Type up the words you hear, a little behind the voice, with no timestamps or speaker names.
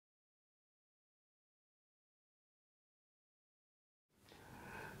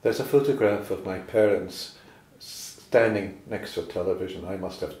There's a photograph of my parents standing next to a television. I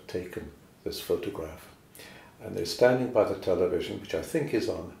must have taken this photograph. And they're standing by the television, which I think is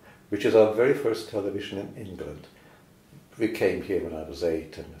on, which is our very first television in England. We came here when I was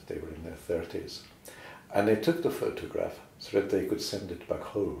 8 and they were in their 30s. And they took the photograph so that they could send it back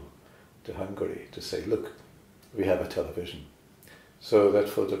home to Hungary to say, look, we have a television. So that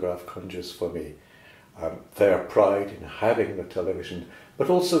photograph conjures for me their pride in having the television, but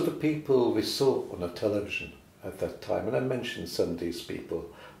also the people we saw on the television at that time. And I mentioned some of these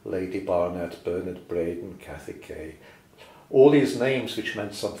people, Lady Barnett, Bernard Braden, Cathy Kay, all these names which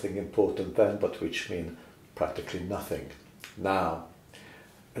meant something important then, but which mean practically nothing now.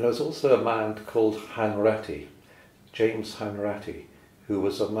 And there was also a man called Hanratty, James Hanratty, who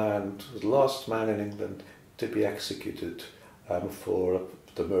was a man, the last man in England to be executed for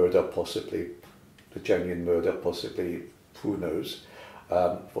the murder, possibly, the genuine murder, possibly, who knows,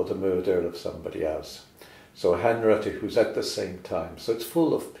 for the murder of somebody else. So Hanratty, who's at the same time. So it's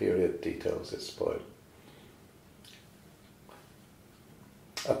full of period details, this poem.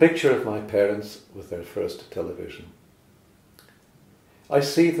 A picture of my parents with their first television. I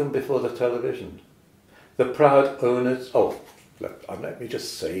see them before the television. The proud owners, let me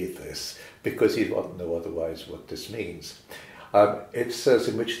just say this, because you won't know otherwise what this means. It says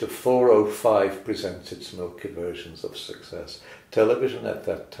in which the 405 presents its milky versions of success. Television at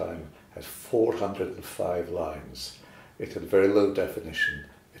that time had 405 lines. It had very low definition.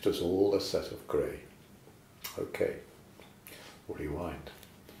 It was all a set of grey. Okay, rewind.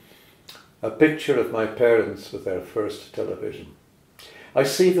 A picture of my parents with their first television. I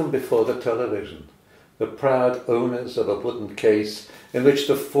see them before the television, the proud owners of a wooden case in which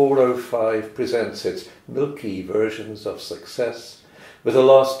the 405 presents its milky versions of success, with the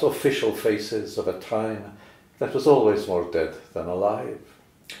last official faces of a time that was always more dead than alive,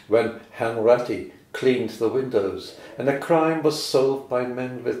 when Hanratty cleaned the windows and a crime was solved by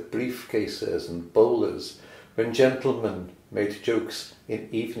men with briefcases and bowlers, when gentlemen made jokes in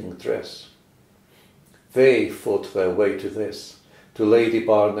evening dress. They fought their way to this, to Lady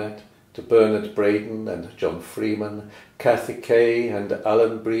Barnett, to Bernard Braden and John Freeman, Cathy Kay and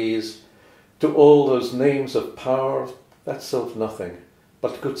Alan Breeze, to all those names of power that solved nothing,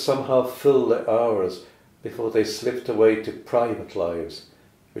 but could somehow fill their hours before they slipped away to private lives,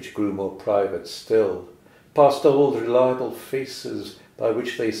 which grew more private still, past old reliable faces by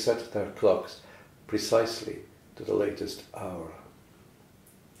which they set their clocks precisely to the latest hour.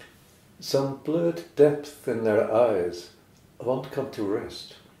 Some blurred depth in their eyes won't come to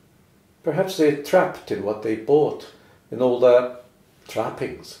rest. Perhaps they're trapped in what they bought, in all their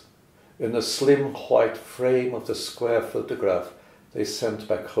trappings, in the slim white frame of the square photograph they sent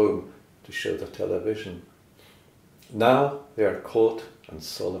back home to show the television. Now they are caught and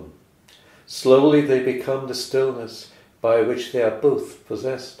solemn. Slowly they become the stillness by which they are both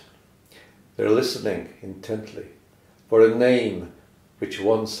possessed. They're listening intently for a name which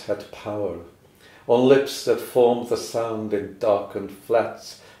once had power, on lips that formed the sound in darkened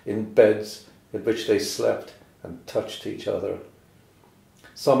flats, in beds in which they slept and touched each other.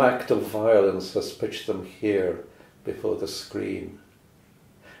 Some act of violence has pitched them here before the screen.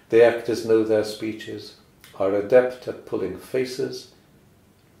 The actors know their speeches, are adept at pulling faces,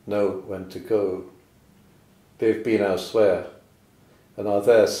 know when to go. They've been elsewhere and are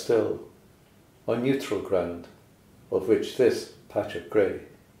there still, on neutral ground, of which this patch of grey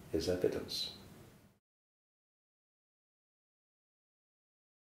is evidence.